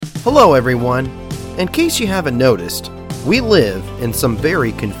Hello everyone. In case you haven't noticed, we live in some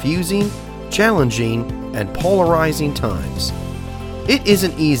very confusing, challenging, and polarizing times. It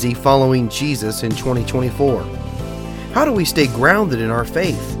isn't easy following Jesus in 2024. How do we stay grounded in our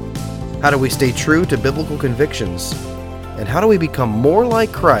faith? How do we stay true to biblical convictions? And how do we become more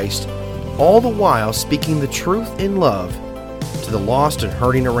like Christ, all the while speaking the truth in love to the lost and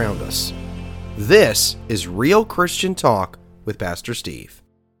hurting around us? This is Real Christian Talk with Pastor Steve.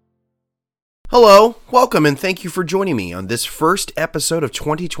 Hello, welcome, and thank you for joining me on this first episode of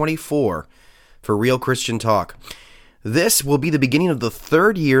 2024 for Real Christian Talk. This will be the beginning of the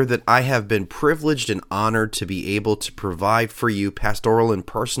third year that I have been privileged and honored to be able to provide for you pastoral and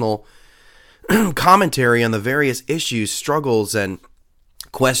personal commentary on the various issues, struggles, and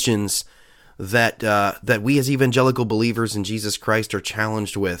questions that we as evangelical believers in Jesus Christ are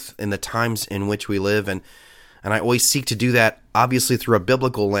challenged with in the times in which we live. And I always seek to do that, obviously, through a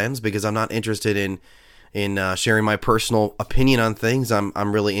biblical lens, because I'm not interested in sharing my personal opinion on things. I'm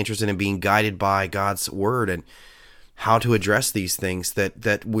really interested in being guided by God's Word and how to address these things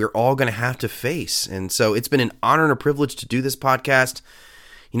that we're all going to have to face. And so it's been an honor and a privilege to do this podcast.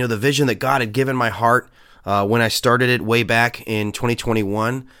 You know, the vision that God had given my heart when I started it way back in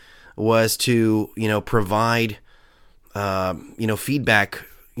 2021 was to, provide, feedback,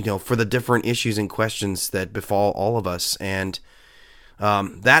 for the different issues and questions that befall all of us. And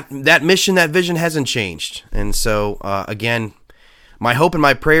that mission, that vision hasn't changed. And so, again, my hope and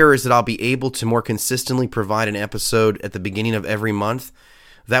my prayer is that I'll be able to more consistently provide an episode at the beginning of every month.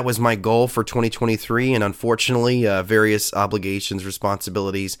 That was my goal for 2023, and unfortunately, various obligations,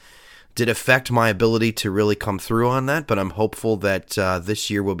 responsibilities did affect my ability to really come through on that, but I'm hopeful that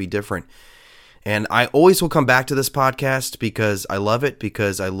this year will be different. And I always will come back to this podcast because I love it,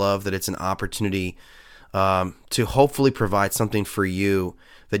 because I love that it's an opportunity to hopefully provide something for you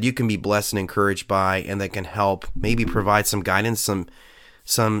that you can be blessed and encouraged by, and that can help maybe provide some guidance,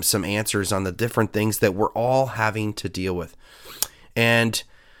 some answers on the different things that we're all having to deal with. And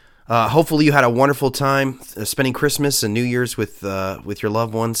hopefully you had a wonderful time spending Christmas and New Year's with your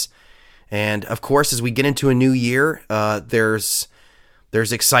loved ones. And of course, as we get into a new year, there's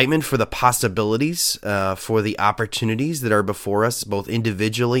excitement for the possibilities, for the opportunities that are before us, both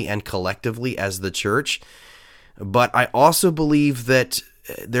individually and collectively as the church. But I also believe that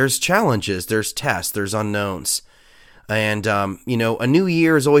there's challenges, there's tests, there's unknowns. And, a new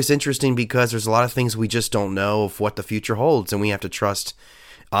year is always interesting because there's a lot of things we just don't know of what the future holds. And we have to trust,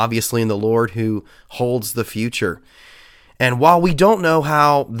 obviously, in the Lord who holds the future. And while we don't know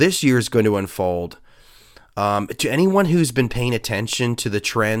how this year is going to unfold, to anyone who's been paying attention to the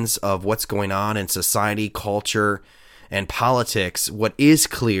trends of what's going on in society, culture, and politics, what is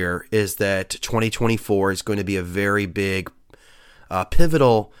clear is that 2024 is going to be a very big,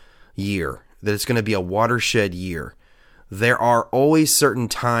 pivotal year, that it's going to be a watershed year. There are always certain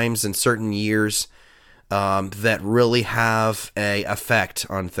times and certain years that really have an effect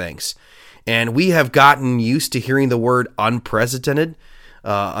on things. And we have gotten used to hearing the word unprecedented.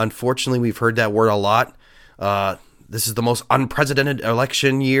 Unfortunately, we've heard that word a lot. This is the most unprecedented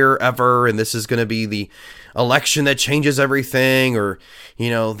election year ever, and this is going to be the election that changes everything, or,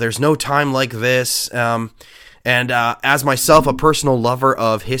 there's no time like this. And as myself, a personal lover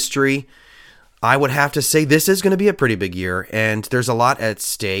of history, I would have to say this is going to be a pretty big year, and there's a lot at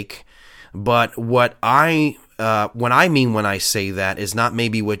stake. But what when I say that is not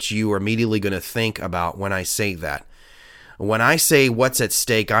maybe what you are immediately going to think about when I say that. When I say what's at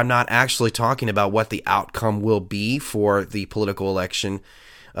stake, I'm not actually talking about what the outcome will be for the political election,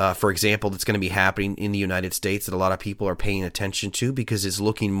 for example, that's going to be happening in the United States that a lot of people are paying attention to, because it's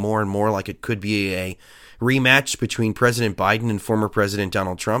looking more and more like it could be a rematch between President Biden and former President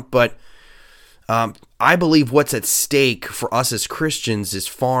Donald Trump. But I believe what's at stake for us as Christians is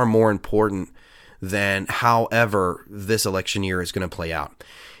far more important than however this election year is going to play out.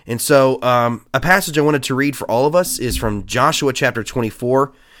 And so a passage I wanted to read for all of us is from Joshua chapter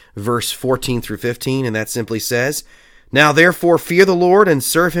 24, verse 14 through 15, and that simply says, "Now therefore fear the Lord and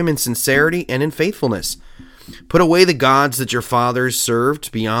serve him in sincerity and in faithfulness. Put away the gods that your fathers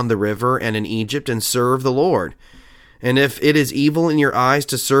served beyond the river and in Egypt, and serve the Lord. And if it is evil in your eyes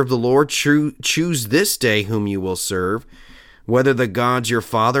to serve the Lord, choose this day whom you will serve, whether the gods your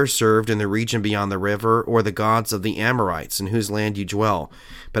father served in the region beyond the river, or the gods of the Amorites in whose land you dwell.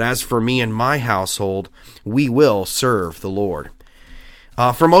 But as for me and my household, we will serve the Lord."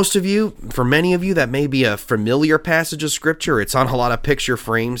 For most of you, for many of you, that may be a familiar passage of Scripture. It's on a lot of picture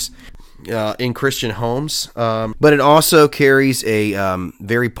frames in Christian homes, but it also carries a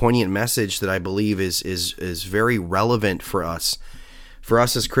very poignant message that I believe is very relevant for us for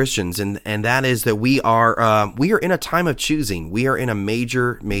us as Christians, and that is that we are in a time of choosing. We are in a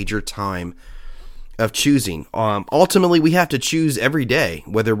major time of choosing. Ultimately, we have to choose every day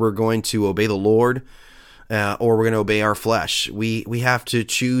whether we're going to obey the Lord or we're going to obey our flesh. We have to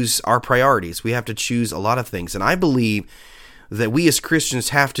choose our priorities. We have to choose a lot of things, and I believe that we as Christians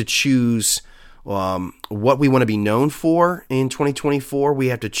have to choose what we want to be known for in 2024. We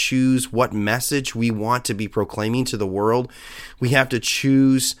have to choose what message we want to be proclaiming to the world. We have to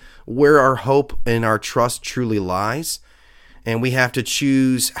choose where our hope and our trust truly lies. And we have to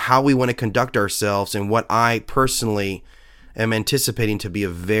choose how we want to conduct ourselves in what I personally am anticipating to be a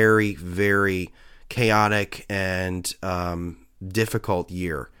very, very chaotic and difficult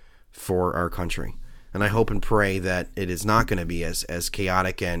year for our country. And I hope and pray that it is not going to be as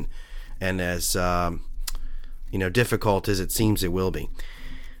chaotic and as difficult as it seems it will be.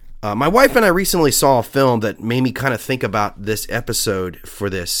 My wife and I recently saw a film that made me kind of think about this episode for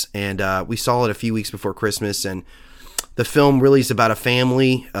this, and we saw it a few weeks before Christmas. And the film really is about a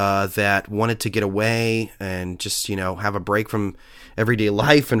family that wanted to get away and just have a break from everyday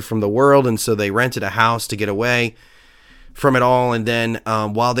life and from the world, and so they rented a house to get away from it all. And then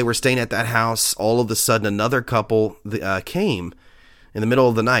while they were staying at that house, all of a sudden another couple came in the middle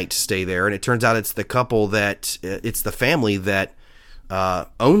of the night to stay there, and it turns out it's the family that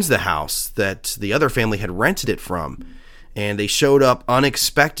owns the house that the other family had rented it from. And they showed up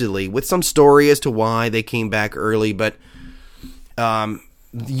unexpectedly with some story as to why they came back early, but as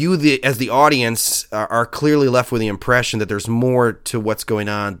the audience are clearly left with the impression that there's more to what's going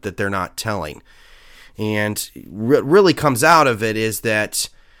on that they're not telling. And what really comes out of it is that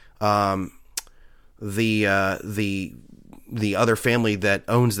the other family that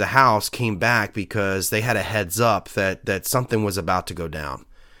owns the house came back because they had a heads up that something was about to go down.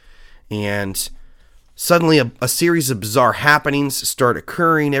 And suddenly a series of bizarre happenings start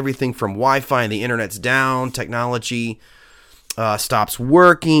occurring. Everything from Wi-Fi and the internet's down, technology stops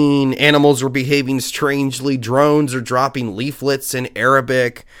working, animals are behaving strangely, drones are dropping leaflets in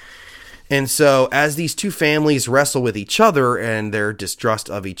Arabic. And so as these two families wrestle with each other and their distrust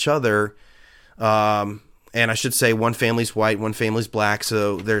of each other, and I should say one family's white, one family's black,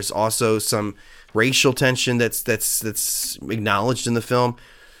 so there's also some racial tension that's acknowledged in the film.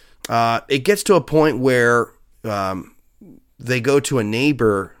 It gets to a point where they go to a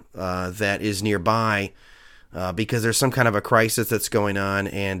neighbor that is nearby because there's some kind of a crisis that's going on,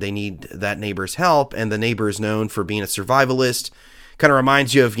 and they need that neighbor's help. And the neighbor is known for being a survivalist. Kind of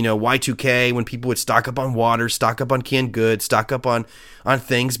reminds you of Y2K, when people would stock up on water, stock up on canned goods, stock up on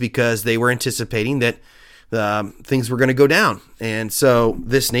things because they were anticipating that things were going to go down. And so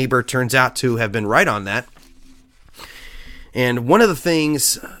this neighbor turns out to have been right on that. And one of the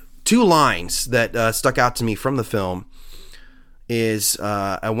things, two lines that stuck out to me from the film is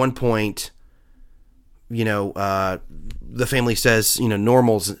at one point, the family says,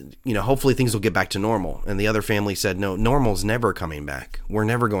 normal's, hopefully things will get back to normal. And the other family said, no, normal's never coming back. We're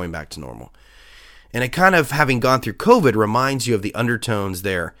never going back to normal. And it kind of, having gone through COVID, reminds you of the undertones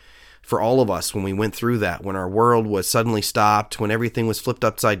there for all of us when we went through that, when our world was suddenly stopped, when everything was flipped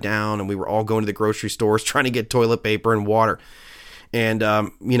upside down and we were all going to the grocery stores trying to get toilet paper and water. And,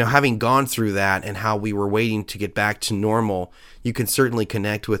 having gone through that and how we were waiting to get back to normal, you can certainly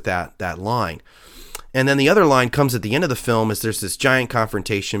connect with that line. And then the other line comes at the end of the film as there's this giant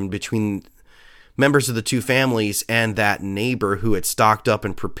confrontation between members of the two families and that neighbor who had stocked up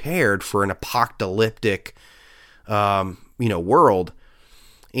and prepared for an apocalyptic, world.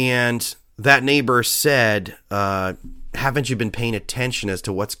 And that neighbor said, haven't you been paying attention as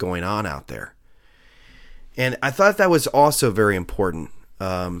to what's going on out there? And I thought that was also very important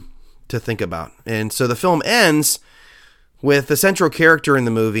to think about. And so the film ends with the central character in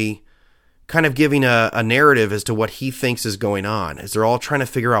the movie kind of giving a narrative as to what he thinks is going on, as they're all trying to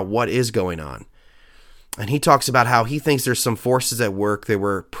figure out what is going on. And he talks about how he thinks there's some forces at work that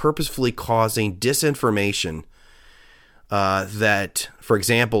were purposefully causing disinformation, that, for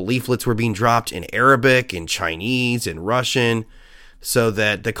example, leaflets were being dropped in Arabic, in Chinese, in Russian, so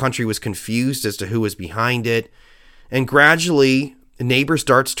that the country was confused as to who was behind it. And gradually, neighbor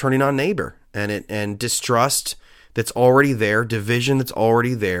starts turning on neighbor, and distrust that's already there, division that's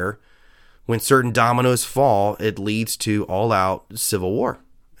already there. When certain dominoes fall, it leads to all-out civil war.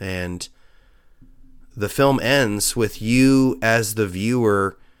 And the film ends with you as the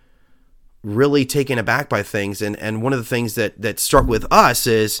viewer really taken aback by things. And one of the things that struck with us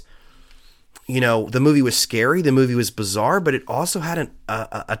is, the movie was scary, the movie was bizarre, but it also had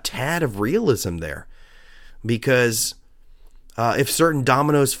a tad of realism there. Because if certain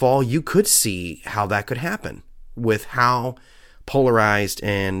dominoes fall, you could see how that could happen with how polarized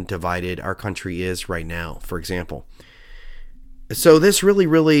and divided our country is right now, for example. So this really,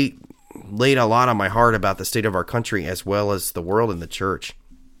 really laid a lot on my heart about the state of our country as well as the world and the church.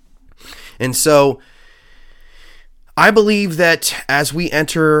 And so I believe that as we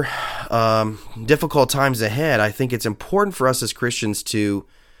enter difficult times ahead, I think it's important for us as Christians to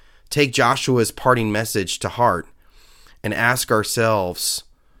take Joshua's parting message to heart and ask ourselves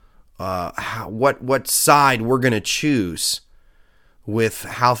what side we're going to choose with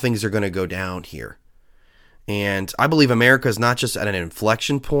how things are going to go down here. And I believe America is not just at an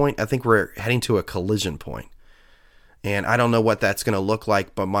inflection point. I think we're heading to a collision point. And I don't know what that's going to look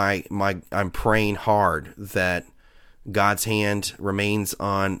like, but I'm praying hard that God's hand remains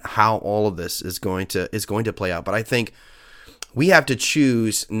on how all of this is going to play out. But I think we have to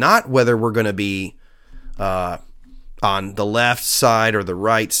choose not whether we're going to be on the left side or the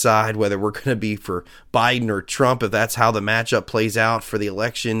right side, whether we're going to be for Biden or Trump, if that's how the matchup plays out for the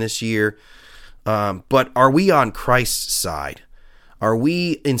election this year. But are we on Christ's side? Are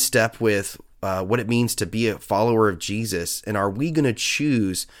we in step with what it means to be a follower of Jesus? And are we going to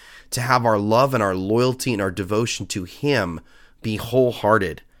choose to have our love and our loyalty and our devotion to Him be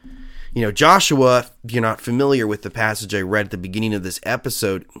wholehearted? You know, Joshua, if you're not familiar with the passage I read at the beginning of this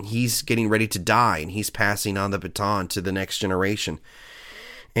episode, he's getting ready to die and he's passing on the baton to the next generation.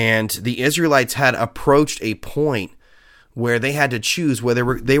 And the Israelites had approached a point where they had to choose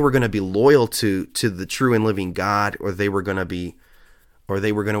whether they were going to be loyal to the true and living God, or they were going to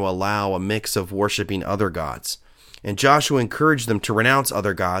allow a mix of worshiping other gods. And Joshua encouraged them to renounce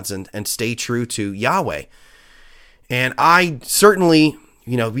other gods and stay true to Yahweh. And I certainly,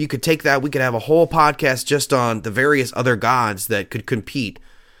 you could take that, we could have a whole podcast just on the various other gods that could compete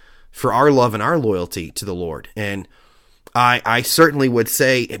for our love and our loyalty to the Lord. And I certainly would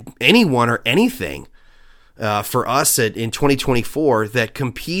say anyone or anything for us in 2024 that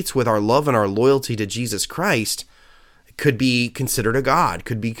competes with our love and our loyalty to Jesus Christ could be considered a god,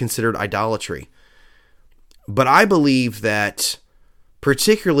 could be considered idolatry. But I believe that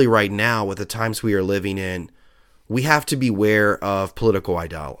particularly right now with the times we are living in, we have to beware of political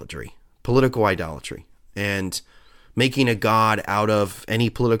idolatry, and making a god out of any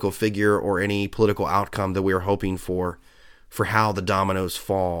political figure or any political outcome that we are hoping for how the dominoes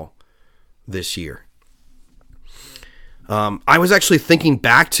fall this year. I was actually thinking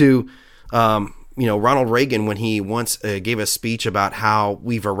back to, Ronald Reagan when he once gave a speech about how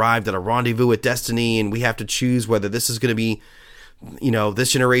we've arrived at a rendezvous with destiny and we have to choose whether this is going to be,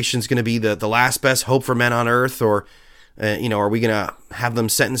 this generation is going to be the last best hope for men on earth, or, are we going to have them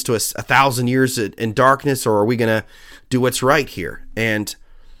sentenced to 1,000 years in darkness, or are we going to do what's right here? And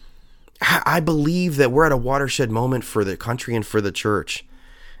I believe that we're at a watershed moment for the country and for the church.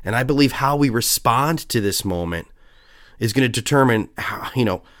 And I believe how we respond to this moment is going to determine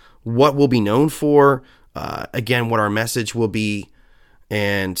how, what we'll be known for, again, what our message will be,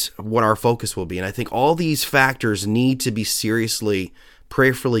 and what our focus will be. And I think all these factors need to be seriously,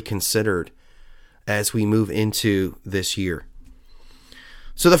 prayerfully considered as we move into this year.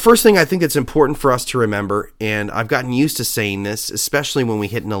 So the first thing I think it's important for us to remember, and I've gotten used to saying this, especially when we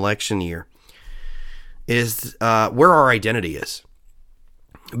hit an election year, is where our identity is.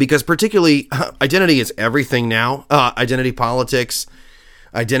 Because particularly, identity is everything now. Identity politics,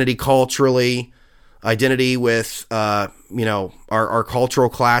 identity culturally, identity with, our cultural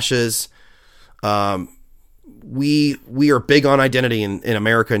clashes. We are big on identity in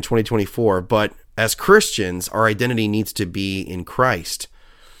America in 2024, but as Christians, our identity needs to be in Christ.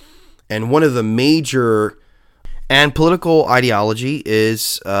 And one of the major, and political ideology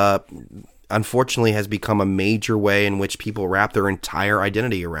is, unfortunately, has become a major way in which people wrap their entire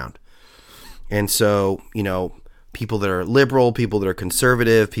identity around. And so, people that are liberal, people that are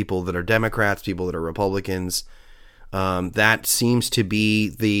conservative, people that are Democrats, people that are Republicans, that seems to be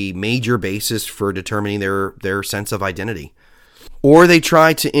the major basis for determining their sense of identity. Or they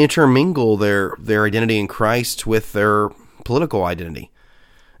try to intermingle their identity in Christ with their political identity.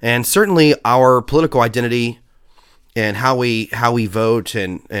 And certainly our political identity and how we vote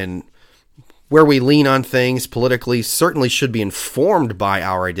and where we lean on things politically certainly should be informed by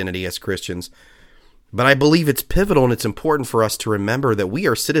our identity as Christians. But I believe it's pivotal and it's important for us to remember that we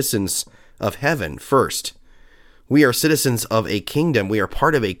are citizens of heaven first. We are citizens of a kingdom. We are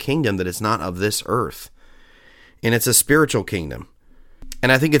part of a kingdom that is not of this earth. And it's a spiritual kingdom.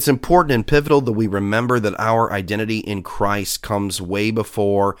 And I think it's important and pivotal that we remember that our identity in Christ comes way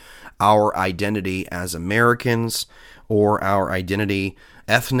before our identity as Americans, or our identity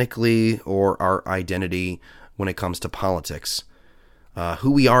ethnically, or our identity when it comes to politics.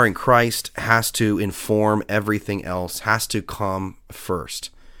 Who we are in Christ has to inform everything else, has to come first.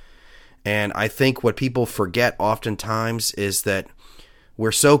 And I think what people forget oftentimes is that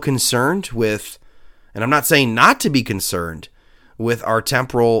we're so concerned with, and I'm not saying not to be concerned with our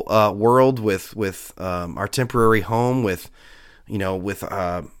temporal world, with our temporary home, with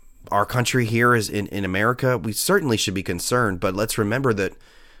our country here is in America. We certainly should be concerned, but let's remember that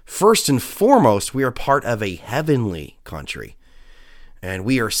first and foremost, we are part of a heavenly country, and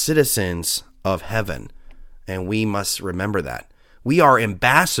we are citizens of heaven, and we must remember that. We are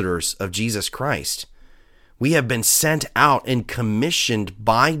ambassadors of Jesus Christ. We have been sent out and commissioned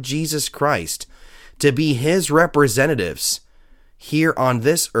by Jesus Christ to be his representatives here on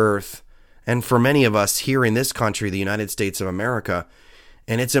this earth, and for many of us here in this country, the United States of America.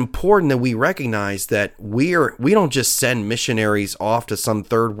 And it's important that we recognize that we don't just send missionaries off to some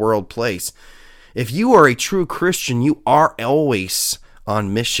third world place. If you are a true Christian, you are always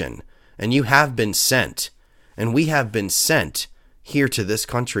on mission, and you have been sent, and we have been sent here to this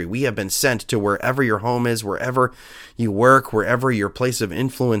country. We have been sent to wherever your home is, wherever you work, wherever your place of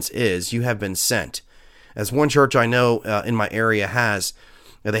influence is. You have been sent. As one church I know in my area has,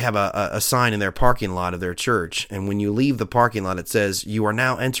 they have a sign in their parking lot of their church, and when you leave the parking lot, it says, "You are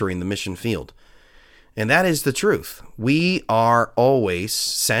now entering the mission field." And that is the truth. We are always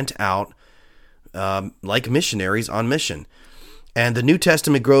sent out like missionaries on mission. And the New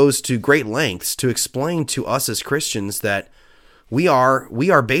Testament goes to great lengths to explain to us as Christians that we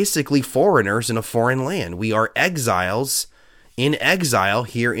are basically foreigners in a foreign land. We are exiles in exile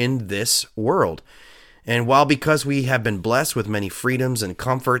here in this world. And while because we have been blessed with many freedoms and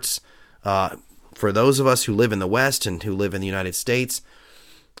comforts, for those of us who live in the West and who live in the United States,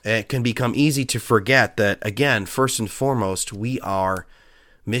 it can become easy to forget that, again, first and foremost, we are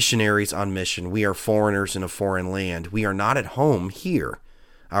missionaries on mission. We are foreigners in a foreign land. We are not at home here.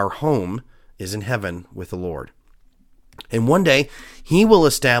 Our home is in heaven with the Lord. And one day, he will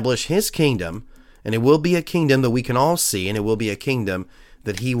establish his kingdom, and it will be a kingdom that we can all see, and it will be a kingdom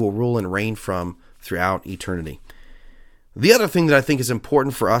that he will rule and reign from throughout eternity. The other thing that I think is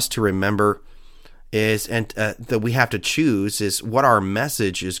important for us to remember is, and that we have to choose, is what our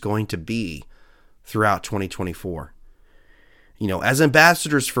message is going to be throughout 2024. As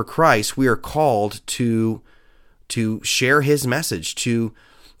ambassadors for Christ, we are called to share his message, to,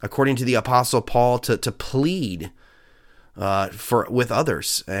 according to the Apostle Paul, to plead with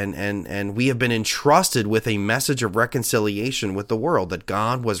others, and we have been entrusted with a message of reconciliation with the world, that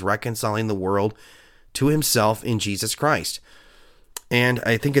God was reconciling the world to himself in Jesus Christ. And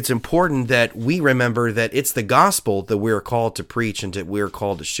I think it's important that we remember that it's the gospel that we're called to preach and that we're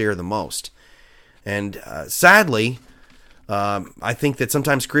called to share the most. And sadly, I think that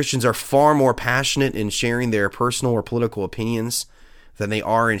sometimes Christians are far more passionate in sharing their personal or political opinions than they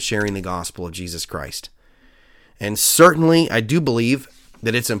are in sharing the gospel of Jesus Christ. And certainly, I do believe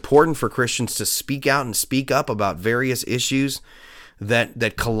that it's important for Christians to speak out and speak up about various issues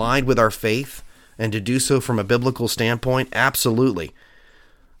that collide with our faith, and to do so from a biblical standpoint, absolutely.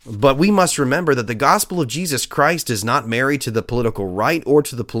 But we must remember that the gospel of Jesus Christ is not married to the political right or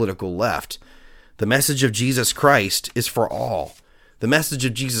to the political left. The message of Jesus Christ is for all. The message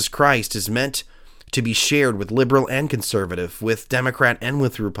of Jesus Christ is meant to be shared with liberal and conservative, with Democrat and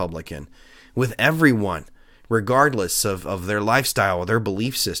with Republican, with everyone, regardless of their lifestyle or their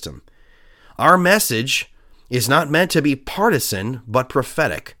belief system. Our message is not meant to be partisan, but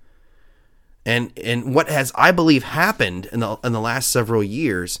prophetic. And what has, I believe, happened in the last several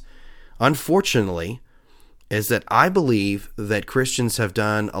years, unfortunately, is that I believe that Christians have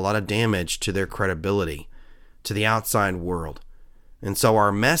done a lot of damage to their credibility, to the outside world. And so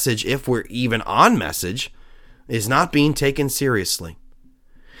our message, if we're even on message, is not being taken seriously.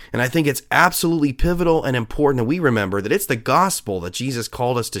 And I think it's absolutely pivotal and important that we remember that it's the gospel that Jesus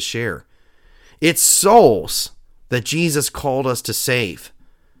called us to share. It's souls that Jesus called us to save.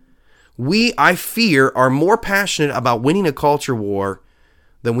 We, I fear, are more passionate about winning a culture war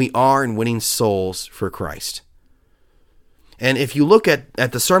than we are in winning souls for Christ. And if you look at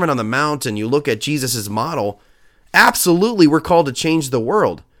the Sermon on the Mount and you look at Jesus' model, absolutely we're called to change the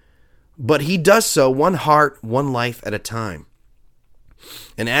world. But he does so one heart, one life at a time.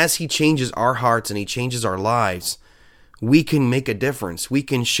 And as he changes our hearts and he changes our lives, we can make a difference. We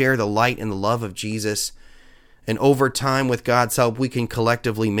can share the light and the love of Jesus. And over time, with God's help, we can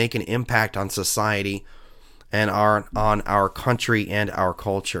collectively make an impact on society and on our country and our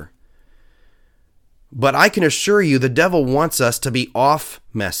culture. But I can assure you, the devil wants us to be off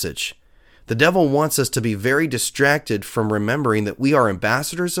message. The devil wants us to be very distracted from remembering that we are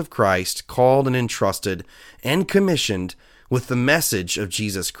ambassadors of Christ, called and entrusted and commissioned with the message of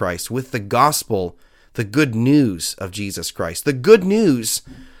Jesus Christ, with the gospel, the good news of Jesus Christ, the good news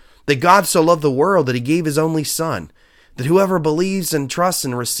that God so loved the world that he gave his only Son, that whoever believes and trusts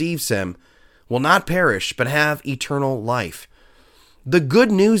and receives him will not perish but have eternal life. The good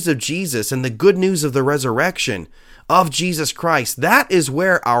news of Jesus and the good news of the resurrection of Jesus Christ, that is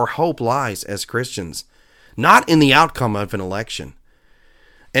where our hope lies as Christians, not in the outcome of an election.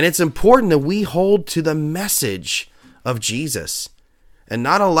 And it's important that we hold to the message of Jesus and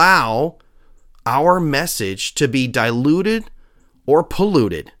not allow our message to be diluted or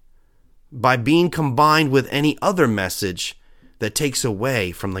polluted by being combined with any other message that takes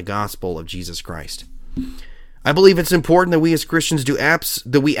away from the gospel of Jesus Christ. I believe it's important that we as Christians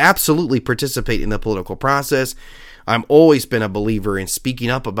that we absolutely participate in the political process. I've always been a believer in speaking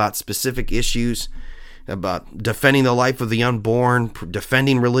up about specific issues, about defending the life of the unborn,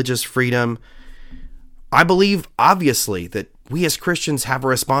 defending religious freedom. I believe, obviously, that we as Christians have a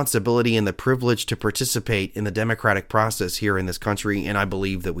responsibility and the privilege to participate in the democratic process here in this country, and I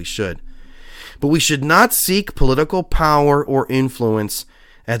believe that we should. But we should not seek political power or influence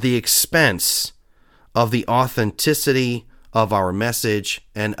at the expense of the authenticity of our message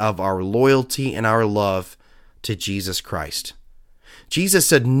and of our loyalty and our love to Jesus Christ. Jesus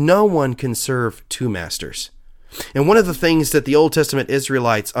said no one can serve two masters. And one of the things that the Old Testament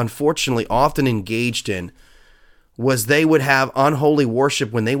Israelites unfortunately often engaged in was they would have unholy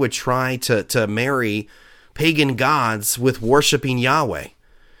worship when they would try to marry pagan gods with worshiping Yahweh.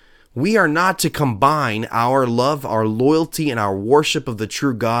 We are not to combine our love, our loyalty, and our worship of the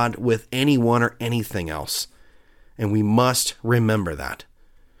true God with anyone or anything else. And we must remember that.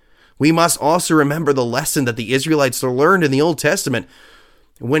 We must also remember the lesson that the Israelites learned in the Old Testament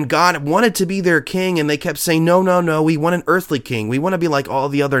when God wanted to be their king and they kept saying, no, we want an earthly king. We want to be like all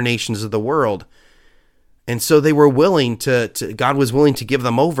the other nations of the world. And so they were willing God was willing to give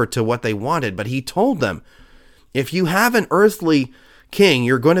them over to what they wanted. But he told them, if you have an earthly king,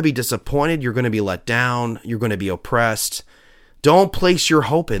 you're going to be disappointed. You're going to be let down. You're going to be oppressed. Don't place your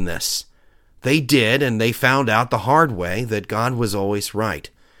hope in this. They did, and they found out the hard way that God was always right.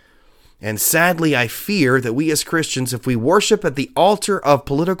 And sadly, I fear that we as Christians, if we worship at the altar of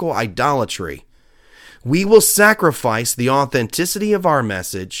political idolatry, we will sacrifice the authenticity of our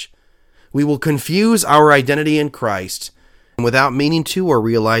message. We will confuse our identity in Christ. And without meaning to or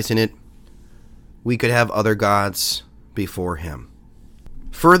realizing it, we could have other gods before him.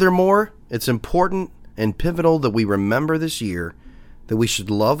 Furthermore, it's important and pivotal that we remember this year that we should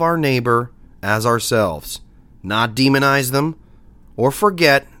love our neighbor as ourselves, not demonize them or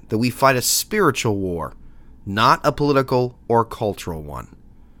forget that we fight a spiritual war, not a political or cultural one.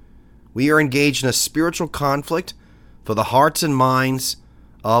 We are engaged in a spiritual conflict for the hearts and minds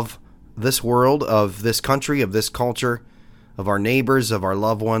of this world, of this country, of this culture, of our neighbors, of our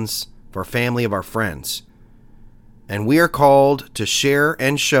loved ones, of our family, of our friends. And we are called to share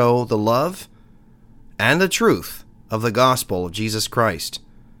and show the love and the truth of the gospel of Jesus Christ.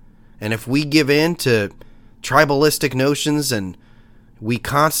 And if we give in to tribalistic notions and we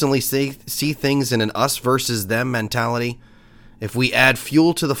constantly see things in an us versus them mentality, if we add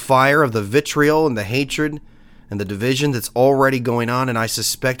fuel to the fire of the vitriol and the hatred and the division that's already going on, and I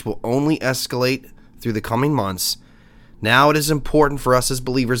suspect will only escalate through the coming months, now it is important for us as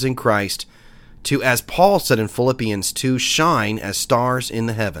believers in Christ to, as Paul said in Philippians 2, shine as stars in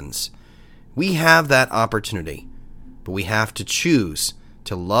the heavens. We have that opportunity, but we have to choose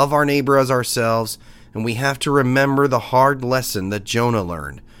to love our neighbor as ourselves, and we have to remember the hard lesson that Jonah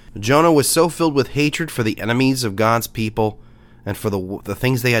learned. Jonah was so filled with hatred for the enemies of God's people and for the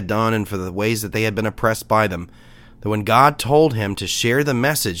things they had done and for the ways that they had been oppressed by them, that when God told him to share the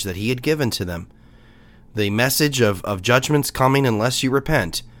message that he had given to them, the message of judgments coming unless you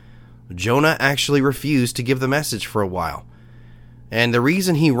repent, Jonah actually refused to give the message for a while. And the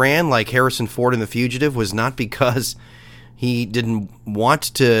reason he ran like Harrison Ford in The Fugitive was not because he didn't want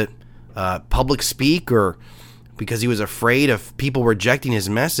to public speak or because he was afraid of people rejecting his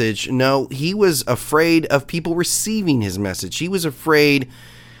message. No, he was afraid of people receiving his message. He was afraid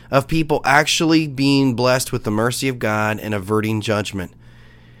of people actually being blessed with the mercy of God and averting judgment.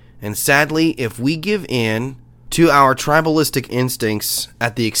 And sadly, if we give in to our tribalistic instincts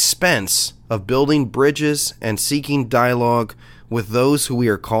at the expense of building bridges and seeking dialogue with those who we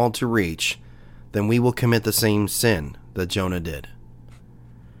are called to reach, then we will commit the same sin that Jonah did.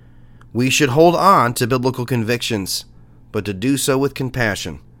 We should hold on to biblical convictions, but to do so with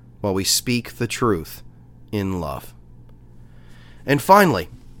compassion while we speak the truth in love. And finally,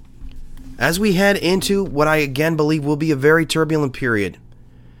 as we head into what I again believe will be a very turbulent period,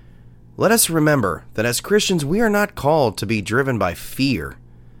 let us remember that as Christians, we are not called to be driven by fear.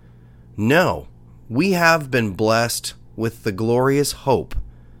 No, we have been blessed with the glorious hope,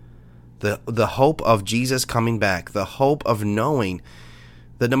 the hope of Jesus coming back, the hope of knowing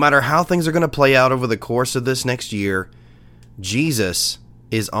that no matter how things are going to play out over the course of this next year, Jesus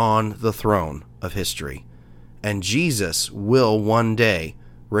is on the throne of history, and Jesus will one day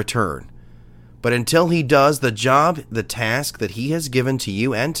return. But until he does, the job, the task that he has given to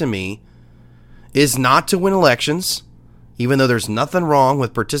you and to me is not to win elections, even though there's nothing wrong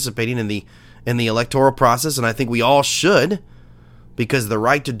with participating in the electoral process, and I think we all should, because the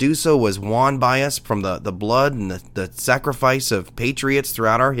right to do so was won by us from the blood and the sacrifice of patriots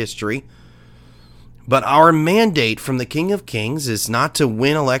throughout our history. But our mandate from the King of Kings is not to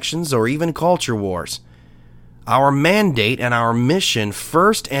win elections or even culture wars. Our mandate and our mission,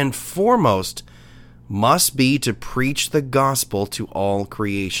 first and foremost, must be to preach the gospel to all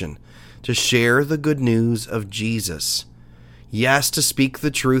creation, to share the good news of Jesus. Yes, to speak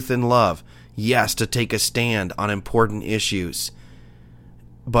the truth in love. Yes, to take a stand on important issues.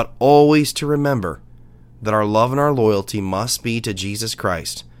 But always to remember that our love and our loyalty must be to Jesus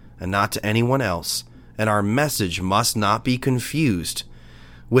Christ and not to anyone else, and our message must not be confused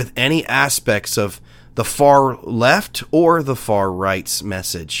with any aspects of the far left or the far right's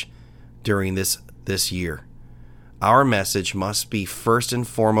message during this year. Our message must be first and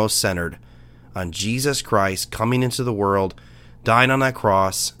foremost centered on Jesus Christ coming into the world, dying on that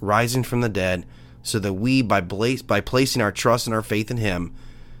cross, rising from the dead, so that we, by placing our trust and our faith in him,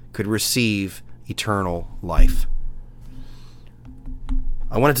 could receive eternal life.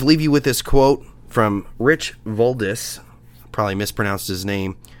 I wanted to leave you with this quote from Rich Voldis. Probably mispronounced his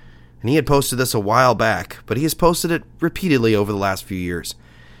name. And he had posted this a while back, but he has posted it repeatedly over the last few years.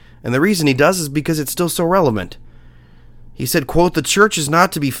 And the reason he does is because it's still so relevant. He said, quote, "The church is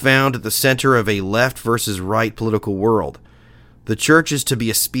not to be found at the center of a left versus right political world. The church is to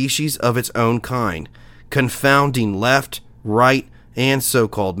be a species of its own kind, confounding left, right, and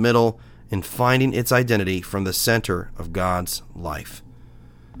so-called middle, and finding its identity from the center of God's life."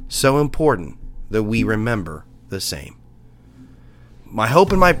 So important that we remember the same. My hope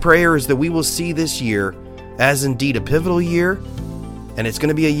and my prayer is that we will see this year as indeed a pivotal year, and it's going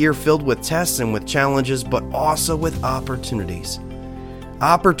to be a year filled with tests and with challenges, but also with opportunities.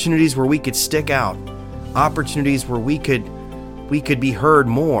 Opportunities where we could stick out. Opportunities where we could be heard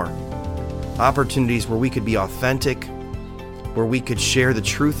more. Opportunities where we could be authentic, where we could share the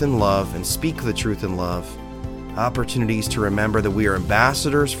truth in love and speak the truth in love. Opportunities to remember that we are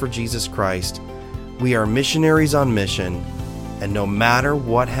ambassadors for Jesus Christ. We are missionaries on mission, and no matter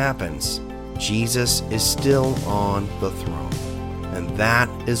what happens, Jesus is still on the throne. And that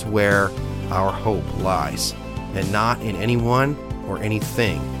is where our hope lies, and not in anyone or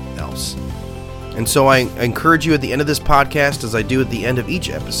anything else. And so I encourage you at the end of this podcast, as I do at the end of each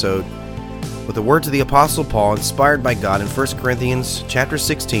episode, with the words of the Apostle Paul, inspired by God in 1 Corinthians chapter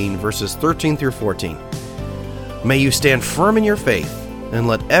 16, verses 13 through 14. May you stand firm in your faith, and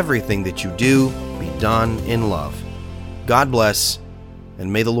let everything that you do be done in love. God bless,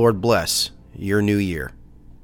 and may the Lord bless your new year.